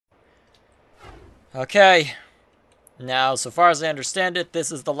Okay. Now, so far as I understand it,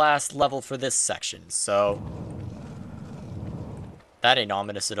 this is the last level for this section, so... That ain't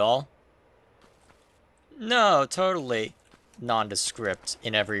ominous at all. No, totally nondescript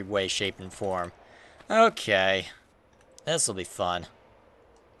in every way, shape, and form. Okay. This'll be fun.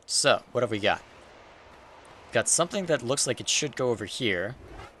 So, what have we got? Got something that looks like it should go over here.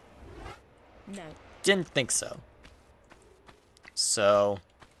 No. Didn't think so. So,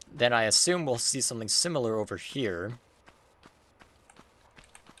 then I assume we'll see something similar over here.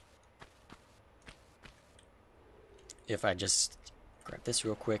 If I just grab this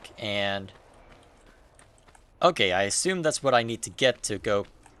real quick and... Okay, I assume that's what I need to get to go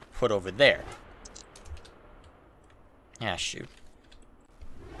put over there. Ah, shoot.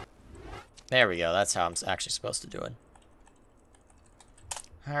 There we go, that's how I'm actually supposed to do it.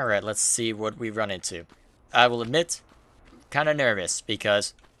 Alright, let's see what we run into. I will admit, kind of nervous,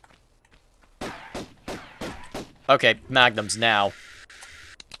 because... Okay, magnums now.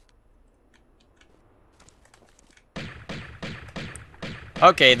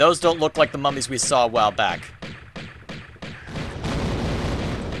 Okay, those don't look like the mummies we saw a while back.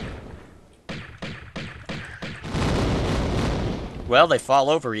 Well, they fall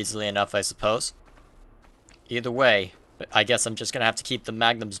over easily enough, I suppose. Either way, I guess I'm just gonna have to keep the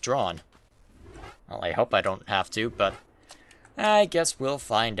magnums drawn. Well, I hope I don't have to, but I guess we'll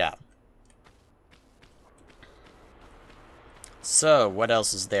find out. So, what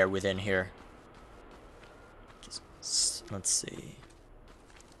else is there within here? Let's see.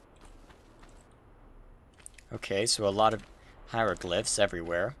 Okay, so a lot of hieroglyphs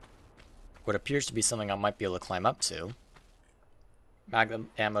everywhere. What appears to be something I might be able to climb up to. Magnum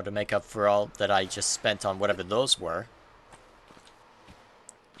ammo to make up for all that I just spent on whatever those were.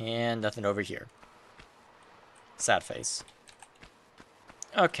 And nothing over here. Sad face.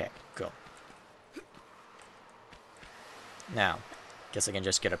 Okay, cool. Now, guess I can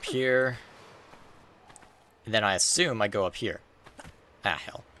just get up here. And then I assume I go up here. Ah,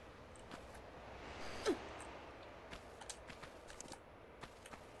 hell.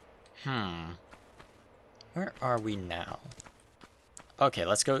 Where are we now? Okay,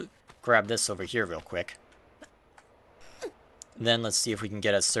 let's go grab this over here real quick. Then let's see if we can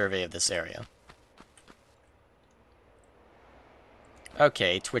get a survey of this area.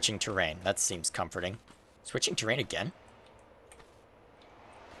 Okay, twitching terrain. That seems comforting. Switching terrain again?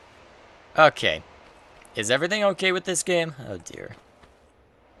 Okay. Is everything okay with this game? Oh dear.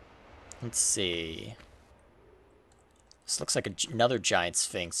 Let's see. This looks like another giant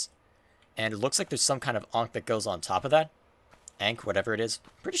sphinx. And it looks like there's some kind of ankh that goes on top of that. Ankh, whatever it is.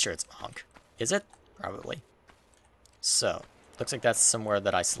 Pretty sure it's ankh. Is it? Probably. So, looks like that's somewhere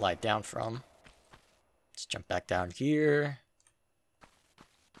that I slide down from. Let's jump back down here.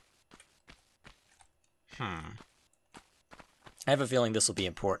 I have a feeling this will be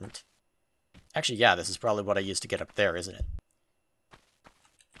important. Actually, yeah, this is probably what I used to get up there, isn't it?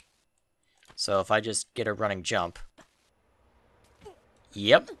 So if I just get a running jump.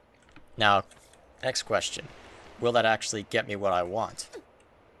 Yep. Now, next question. Will that actually get me what I want?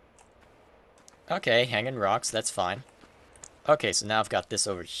 Okay, hanging rocks, that's fine. Okay, so now I've got this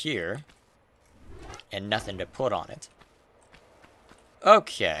over here. And nothing to put on it.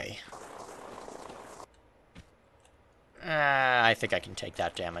 Okay. I think I can take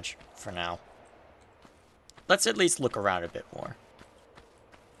that damage for now. Let's at least look around a bit more.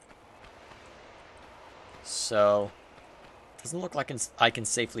 So, doesn't look like I can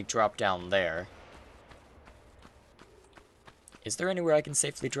safely drop down there. Is there anywhere I can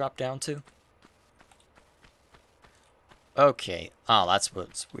safely drop down to? Okay. Oh, that's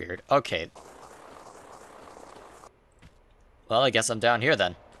what's weird. Okay. Well, I guess I'm down here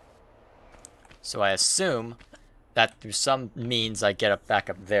then. So I assume that through some means I get back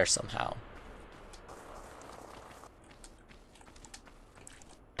up there somehow.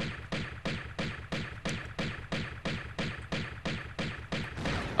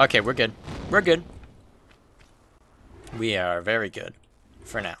 Okay, we're good. We're good. We are very good.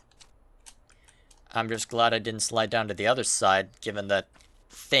 For now. I'm just glad I didn't slide down to the other side, given that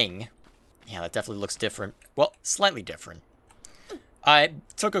thing. Yeah, that definitely looks different. Well, slightly different. I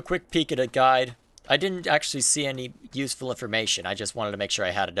took a quick peek at a guide. I didn't actually see any useful information. I just wanted to make sure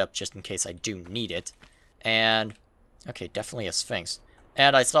I had it up just in case I do need it. And, okay, definitely a sphinx.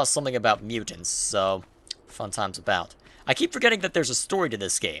 And I saw something about mutants, so fun times about. I keep forgetting that there's a story to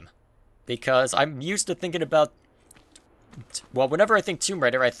this game. Because I'm used to thinking about... Well, whenever I think Tomb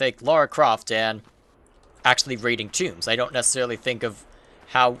Raider, I think Lara Croft and actually raiding tombs. I don't necessarily think of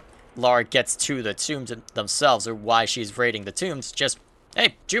how Lara gets to the tombs themselves or why she's raiding the tombs. Just,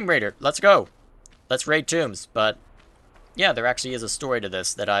 hey, Tomb Raider, let's go. let's raid tombs. But yeah, there actually is a story to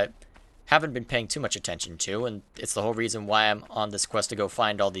this that I haven't been paying too much attention to, and it's the whole reason why I'm on this quest to go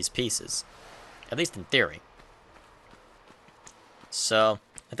find all these pieces. At least in theory. So,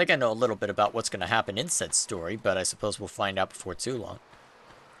 I think I know a little bit about what's going to happen in said story, but I suppose we'll find out before too long.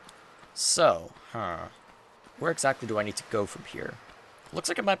 So, where exactly do I need to go from here? Looks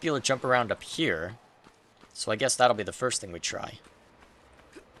like I might be able to jump around up here, so I guess that'll be the first thing we try.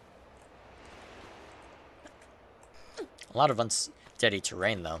 A lot of unsteady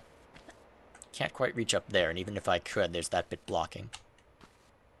terrain, though. Can't quite reach up there, and even if I could, there's that bit blocking.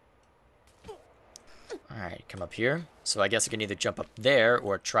 Alright, come up here. So I guess I can either jump up there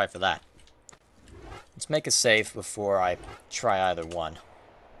or try for that. Let's make a save before I try either one.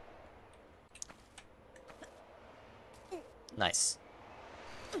 Nice.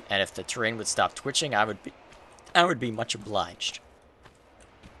 And if the terrain would stop twitching, I would be much obliged.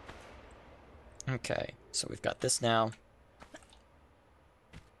 Okay, so we've got this now.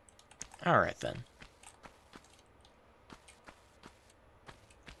 Alright then.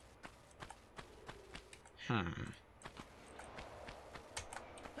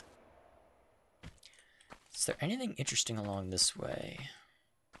 Is there anything interesting along this way?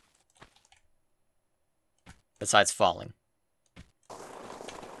 Besides falling.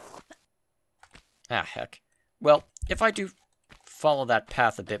 Ah, heck. Well, if I do follow that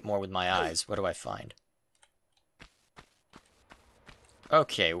path a bit more with my eyes, what do I find?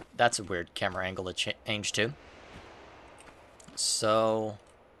 Okay, that's a weird camera angle to change to. So...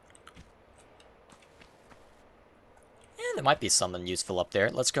 yeah, there might be something useful up there.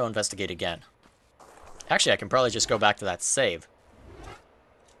 Let's go investigate again. Actually, I can probably just go back to that save.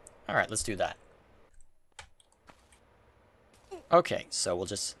 Alright, let's do that. Okay, so we'll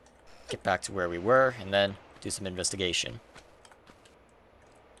just get back to where we were, and then do some investigation.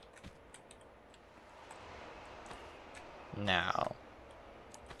 Now,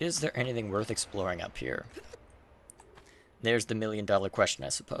 is there anything worth exploring up here? There's the million-dollar question, I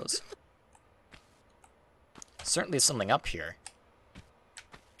suppose. Certainly something up here.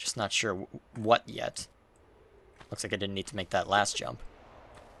 Just not sure what yet. Looks like I didn't need to make that last jump.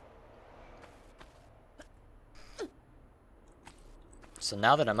 So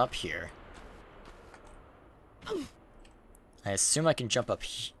now that I'm up here, I assume I can jump up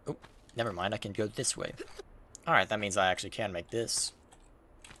here. Oh, never mind, I can go this way. Alright, that means I actually can make this.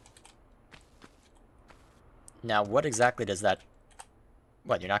 Now, what exactly does that...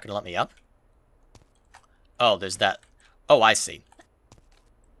 what, you're not going to let me up? Oh, there's that... oh, I see.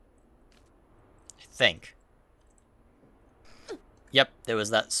 I think. Yep, there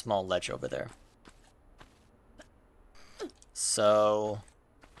was that small ledge over there. So,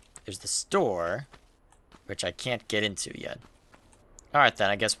 there's the store, which I can't get into yet. Alright then,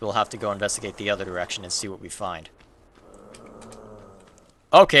 I guess we'll have to go investigate the other direction and see what we find.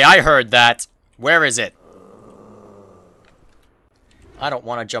 Okay, I heard that. Where is it? I don't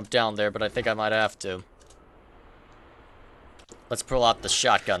want to jump down there, but I think I might have to. Let's pull out the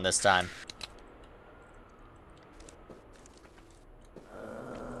shotgun this time.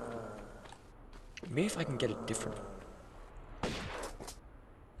 Maybe if I can get a different...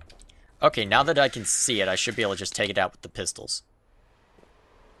 okay, now that I can see it, I should be able to just take it out with the pistols.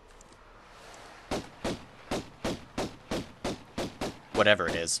 Whatever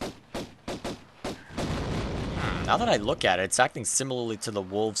it is. Now that I look at it, it's acting similarly to the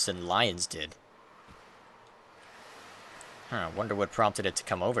wolves and lions did. I wonder what prompted it to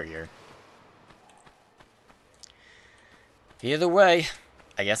come over here. Either way,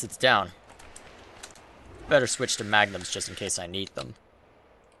 I guess it's down. Better switch to magnums just in case I need them.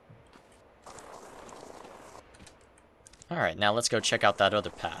 Alright, now let's go check out that other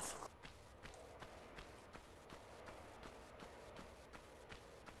path.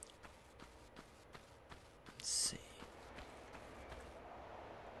 Let's see.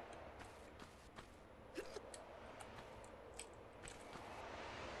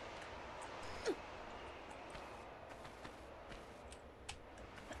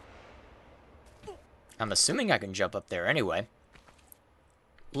 I'm assuming I can jump up there anyway.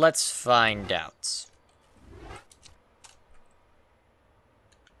 Let's find out.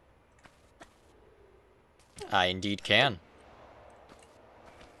 I indeed can.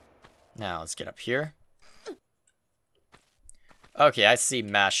 Now, let's get up here. Okay, I see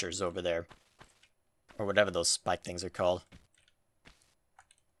mashers over there. Or whatever those spike things are called.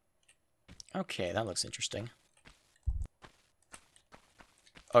 Okay, that looks interesting.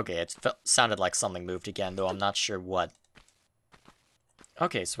 Okay, it sounded like something moved again, though I'm not sure what.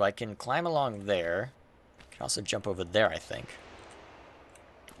 Okay, so I can climb along there. I can also jump over there, I think.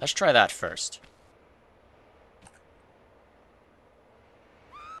 Let's try that first.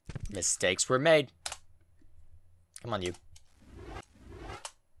 Mistakes were made. Come on, you.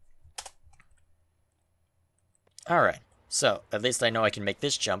 Alright, so at least I know I can make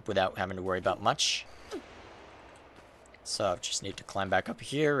this jump without having to worry about much. So I just need to climb back up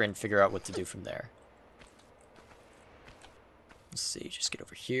here and figure out what to do from there. Let's see, just get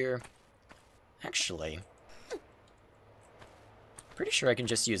over here. Actually, pretty sure I can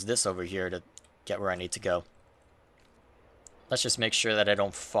just use this over here to get where I need to go. Let's just make sure that I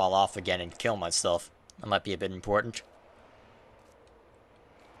don't fall off again and kill myself. That might be a bit important.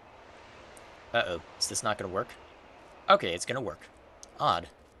 Uh-oh, is this not gonna work? Okay, it's gonna work. Odd.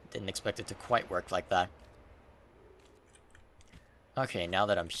 Didn't expect it to quite work like that. Okay, now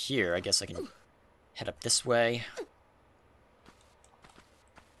that I'm here, I guess I can head up this way.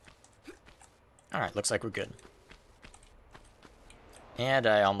 Alright, looks like we're good. And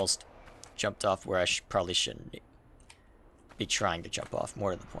I almost jumped off where I probably shouldn't be trying to jump off,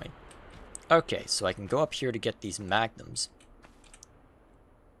 more to the point. Okay, so I can go up here to get these magnums.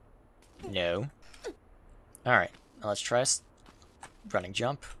 No. Alright, now let's try a running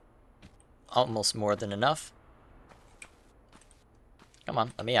jump. Almost more than enough. Come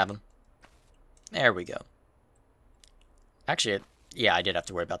on, let me have him. There we go. Actually, yeah, I did have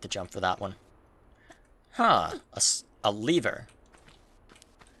to worry about the jump for that one. Huh, a lever.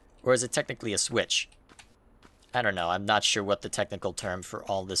 Or is it technically a switch? I don't know, I'm not sure what the technical term for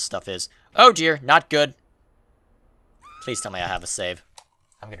all this stuff is. Oh dear, not good. Please tell me I have a save.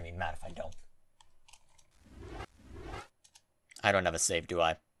 I'm gonna be mad if I don't. I don't have a save, do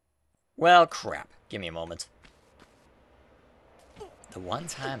I? Well, crap. Give me a moment. The one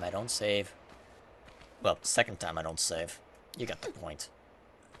time I don't save... Well, second time I don't save. You got the point.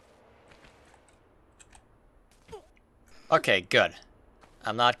 Okay, good.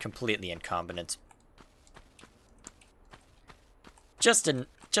 I'm not completely incompetent. Just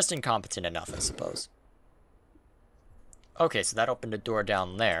incompetent enough, I suppose. Okay, so that opened a door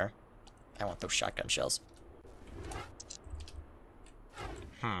down there. I want those shotgun shells.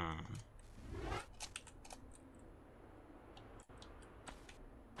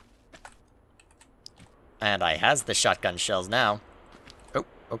 And I has the shotgun shells now. Oh,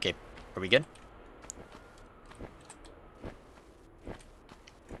 okay. Are we good?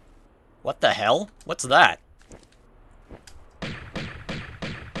 What the hell? What's that?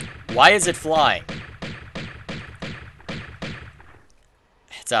 Why is it flying?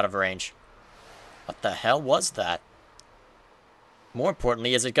 It's out of range. What the hell was that? More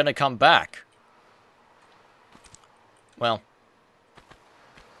importantly, is it gonna come back? Well,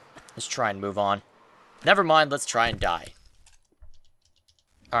 let's try and move on. Never mind, let's try and die.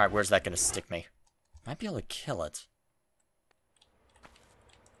 Alright, where's that gonna stick me? Might be able to kill it.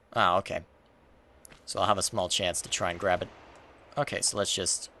 Ah, okay. So I'll have a small chance to try and grab it. Okay, so let's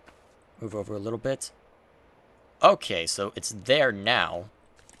just move over a little bit. Okay, so it's there now.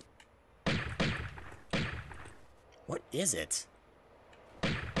 What is it?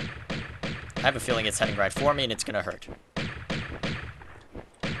 I have a feeling it's heading right for me and it's gonna hurt.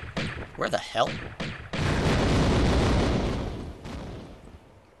 Where the hell?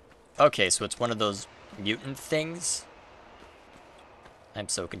 Okay, so it's one of those mutant things? I'm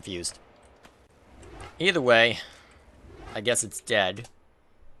so confused. Either way, I guess it's dead.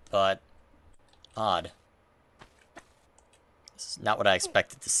 But, odd. This is not what I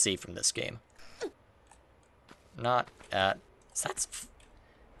expected to see from this game. Not at...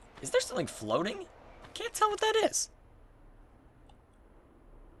 Is there something floating? Can't tell what that is.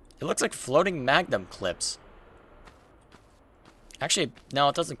 It looks like floating Magnum clips. Actually, no,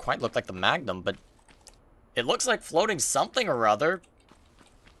 it doesn't quite look like the Magnum, but it looks like floating something or other.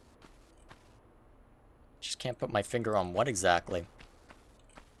 Just can't put my finger on what exactly.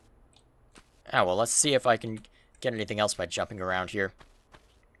 Ah, well, let's see if I can get anything else by jumping around here.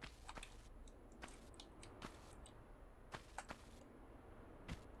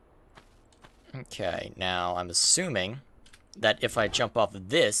 Okay, now I'm assuming that if I jump off of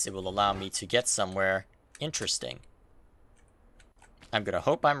this, it will allow me to get somewhere interesting. I'm gonna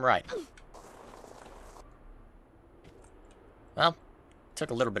hope I'm right. Well,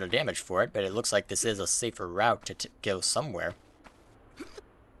 took a little bit of damage for it, but it looks like this is a safer route to go somewhere.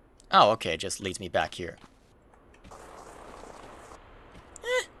 Oh, okay, it just leads me back here.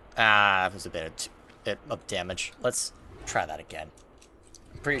 That was a bit of damage. Let's try that again.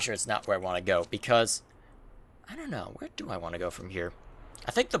 I'm pretty sure it's not where I want to go, because... I don't know, where do I want to go from here?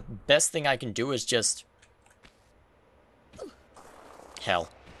 I think the best thing I can do is just... Hell.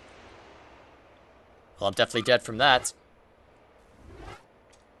 Well, I'm definitely dead from that.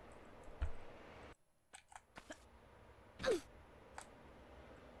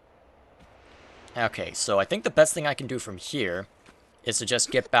 Okay, so I think the best thing I can do from here is to just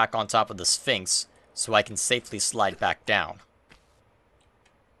get back on top of the Sphinx so I can safely slide back down.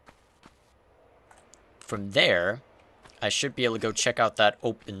 From there, I should be able to go check out that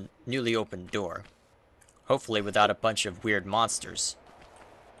newly opened door. Hopefully without a bunch of weird monsters.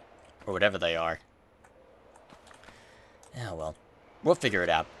 Or whatever they are. Yeah, well. We'll figure it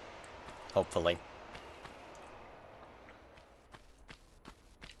out. Hopefully.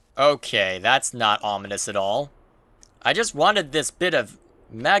 Okay, that's not ominous at all. I just wanted this bit of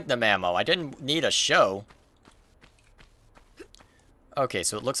magnum ammo. I didn't need a show. Okay,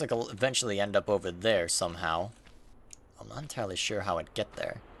 so it looks like I'll eventually end up over there somehow. I'm not entirely sure how I'd get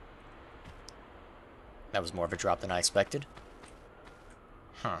there. That was more of a drop than I expected.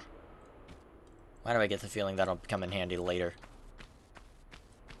 Huh. Why do I get the feeling that'll come in handy later?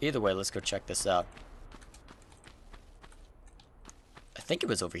 Either way, let's go check this out. I think it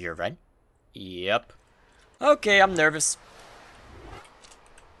was over here, right? Yep. Okay, I'm nervous.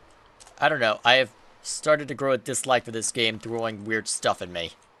 I don't know. I have started to grow a dislike for this game throwing weird stuff at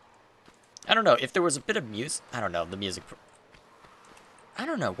me. I don't know. If there was a bit of music... I don't know. The music... I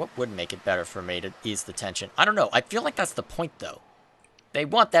don't know. What would make it better for me to ease the tension? I don't know. I feel like that's the point, though. They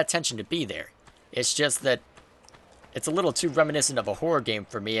want that tension to be there. It's just that it's a little too reminiscent of a horror game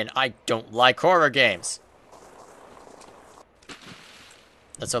for me, and I don't like horror games.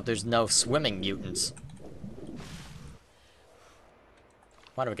 Let's hope there's no swimming mutants.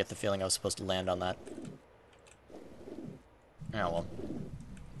 Why do I get the feeling I was supposed to land on that? Oh, well.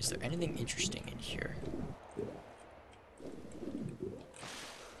 Is there anything interesting in here?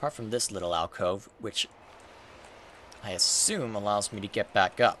 Apart from this little alcove, which I assume allows me to get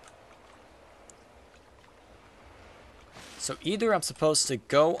back up. So either I'm supposed to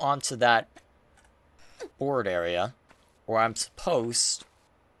go onto that board area, or I'm supposed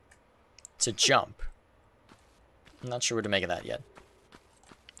to jump. I'm not sure what to make of that yet.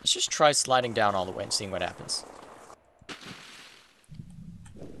 Let's just try sliding down all the way and seeing what happens.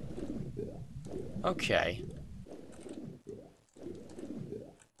 Okay.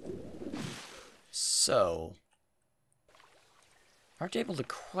 So... aren't able to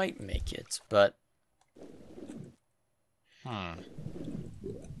quite make it, but...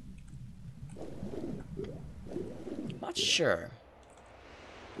 Not sure.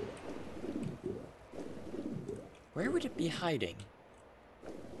 Where would it be hiding?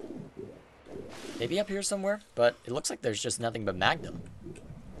 Maybe up here somewhere, but it looks like there's just nothing but Magnum.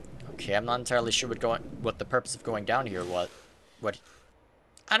 Okay, I'm not entirely sure what the purpose of going down here was.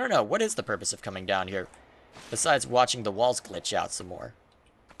 I don't know, what is the purpose of coming down here? Besides watching the walls glitch out some more.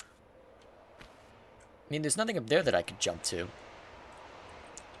 I mean, there's nothing up there that I could jump to.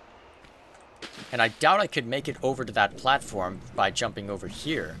 And I doubt I could make it over to that platform by jumping over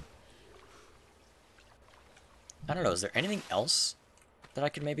here. I don't know, is there anything else that I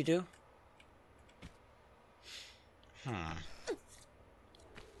could maybe do?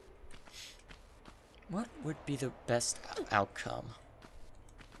 What would be the best outcome?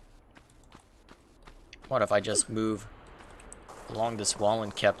 What if I just move along this wall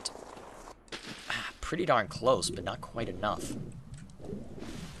and kept pretty darn close, but not quite enough?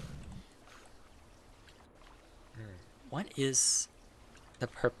 What is the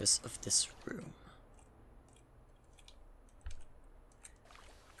purpose of this room?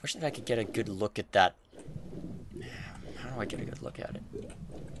 Wish that I could get a good look at that. How do I get a good look at it?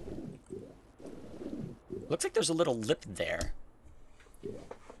 Looks like there's a little lip there.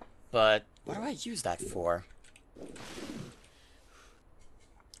 But what do I use that for?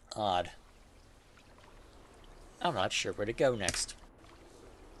 Odd. I'm not sure where to go next.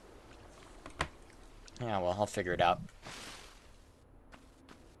 Yeah, well, I'll figure it out.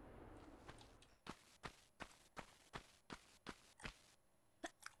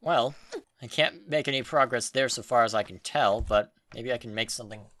 Well, I can't make any progress there so far as I can tell, but maybe I can make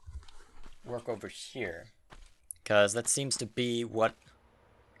something work over here. Because that seems to be what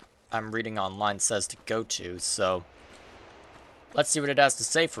I'm reading online says to go to, so let's see what it has to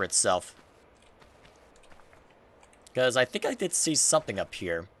say for itself. Because I think I did see something up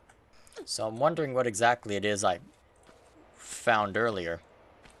here. So I'm wondering what exactly it is I found earlier.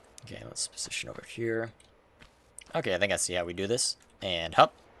 Okay, let's position over here. Okay, I think I see how we do this. And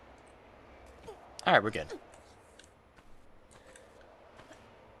hop. Alright, we're good.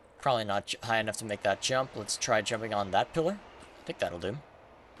 Probably not high enough to make that jump. Let's try jumping on that pillar. I think that'll do.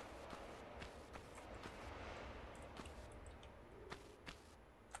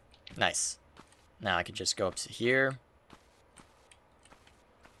 Nice. Now I can just go up to here.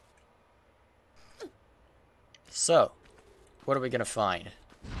 So, what are we gonna find?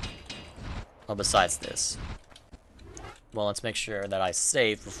 Well, besides this. Well, let's make sure that I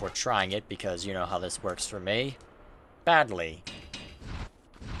save before trying it, because you know how this works for me. Badly.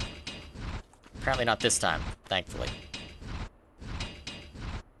 Apparently not this time, thankfully.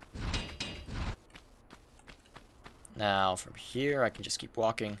 Now, from here, I can just keep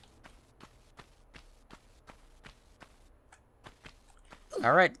walking.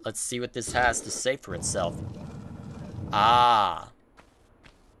 Alright, let's see what this has to say for itself. Ah.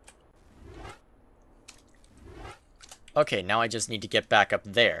 Okay, now I just need to get back up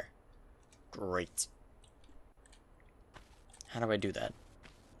there. Great. How do I do that?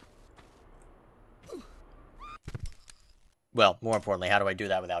 Well, more importantly, how do I do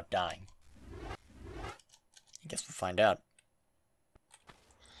that without dying? I guess we'll find out.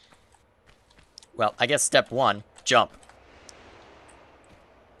 Well, I guess step one, jump.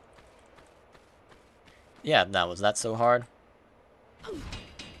 Yeah, now, was that so hard?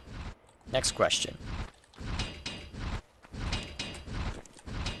 Next question.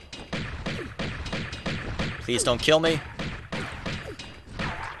 Please don't kill me.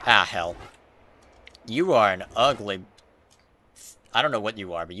 Ah, hell. You are an ugly... I don't know what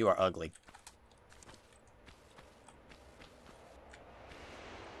you are, but you are ugly.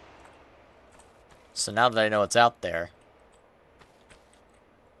 So now that I know it's out there...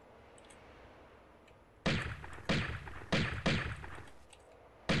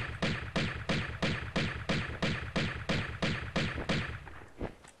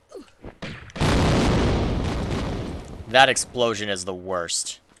 That explosion is the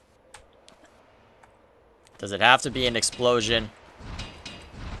worst. Does it have to be an explosion?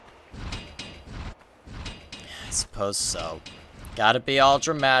 I suppose so. Gotta be all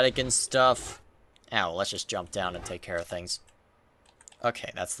dramatic and stuff. Ow, let's just jump down and take care of things.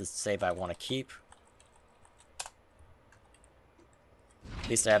 Okay, that's the save I want to keep. At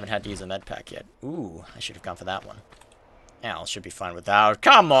least I haven't had to use a med pack yet. Ooh, I should have gone for that one. Ow, should be fine without.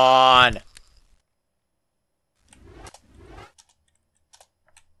 Come on!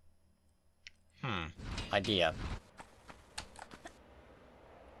 Idea.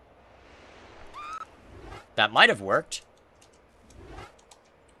 That might have worked.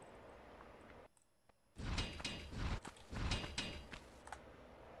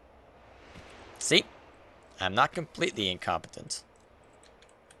 See? I'm not completely incompetent.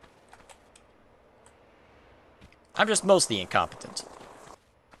 I'm just mostly incompetent.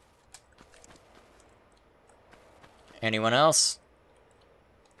 Anyone else?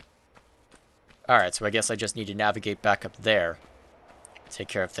 Alright, so I guess I just need to navigate back up there. Take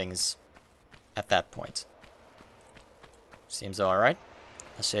care of things at that point. Seems alright.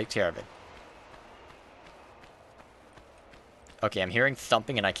 Let's take care of it. Okay, I'm hearing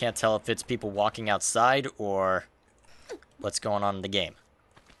thumping and I can't tell if it's people walking outside or what's going on in the game.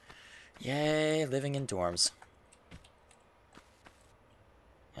 Yay, living in dorms.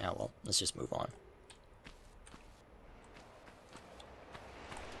 Yeah, well, let's just move on.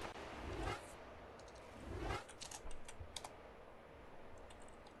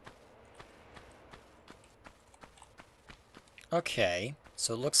 Okay,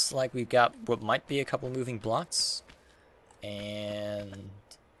 so it looks like we've got what might be a couple moving blocks. And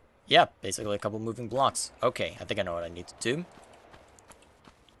yeah, basically a couple moving blocks. Okay, I think I know what I need to do.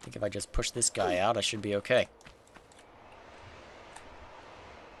 I think if I just push this guy out, I should be okay.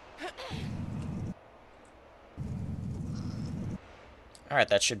 Alright,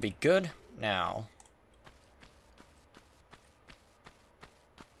 that should be good. Now...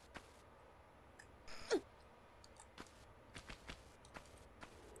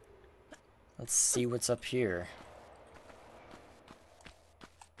 let's see what's up here.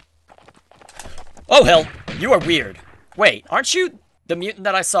 Oh, hell! You are weird. Wait, aren't you the mutant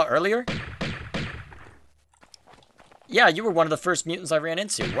that I saw earlier? Yeah, you were one of the first mutants I ran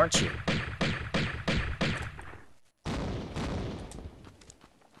into, weren't you?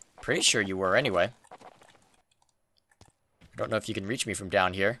 Pretty sure you were, anyway. I don't know if you can reach me from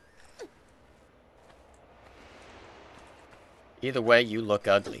down here. Either way, you look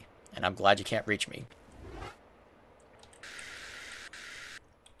ugly. And I'm glad you can't reach me.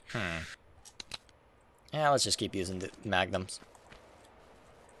 Yeah, let's just keep using the magnums.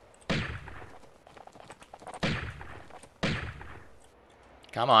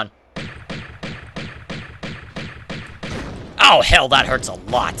 Come on. Oh, hell, that hurts a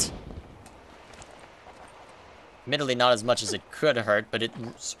lot. Admittedly, not as much as it could hurt, but it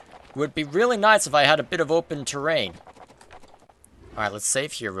would be really nice if I had a bit of open terrain. Alright, let's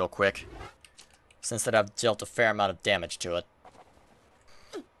save here real quick. Since that I've dealt a fair amount of damage to it.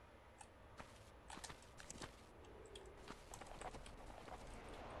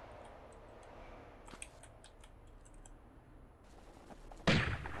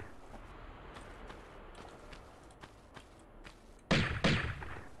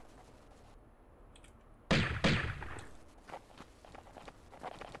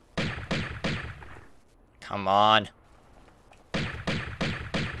 Come on.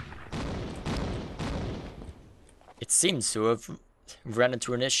 It seems to have run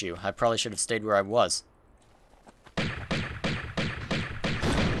into an issue. I probably should have stayed where I was.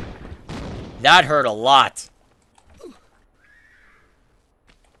 That hurt a lot.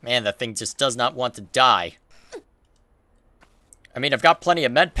 Man, that thing just does not want to die. I mean, I've got plenty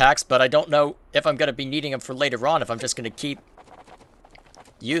of med packs, but I don't know if I'm going to be needing them for later on, if I'm just going to keep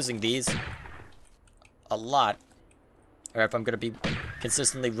using these a lot. Or if I'm going to be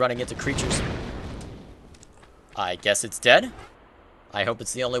consistently running into creatures. I guess it's dead? I hope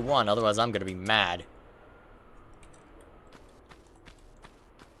it's the only one, otherwise I'm going to be mad.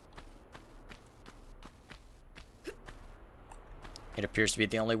 It appears to be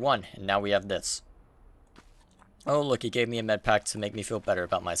the only one, and now we have this. Oh, look, he gave me a med pack to make me feel better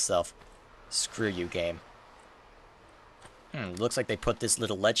about myself. Screw you, game. Looks like they put this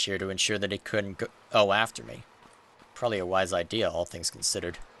little ledge here to ensure that it couldn't go after me. Probably a wise idea, all things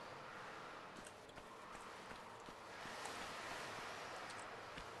considered.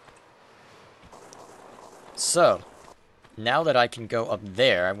 So, now that I can go up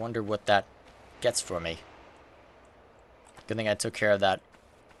there, I wonder what that gets for me. Good thing I took care of that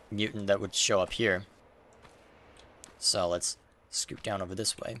mutant that would show up here. So let's scoot down over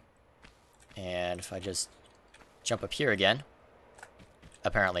this way. And if I just jump up here again.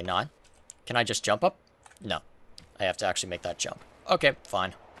 Apparently not. Can I just jump up? No. I have to actually make that jump. Okay,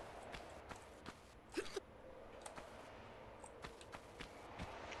 fine.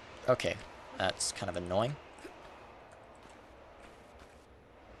 Okay, that's kind of annoying.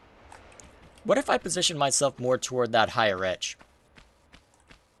 What if I position myself more toward that higher edge?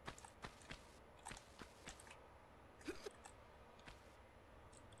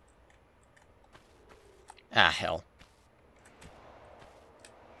 Ah, hell.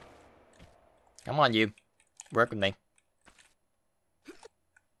 Come on, you. Work with me.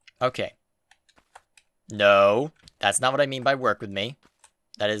 Okay. No, that's not what I mean by work with me.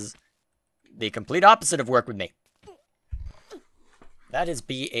 That is the complete opposite of work with me. That is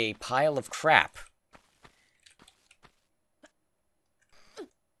be a pile of crap.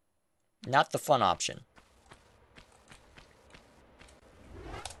 Not the fun option.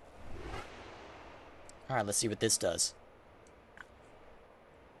 Alright, let's see what this does.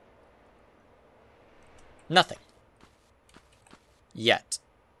 Nothing. Yet.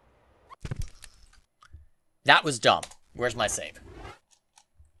 That was dumb. Where's my save?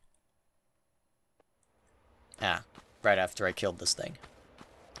 Ah, right after I killed this thing.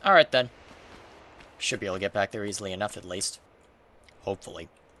 Alright then. Should be able to get back there easily enough at least. Hopefully.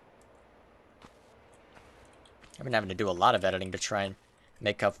 I've been having to do a lot of editing to try and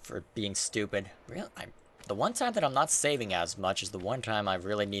make up for being stupid. The one time that I'm not saving as much is the one time I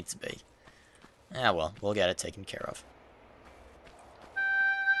really need to be. Ah well, we'll get it taken care of.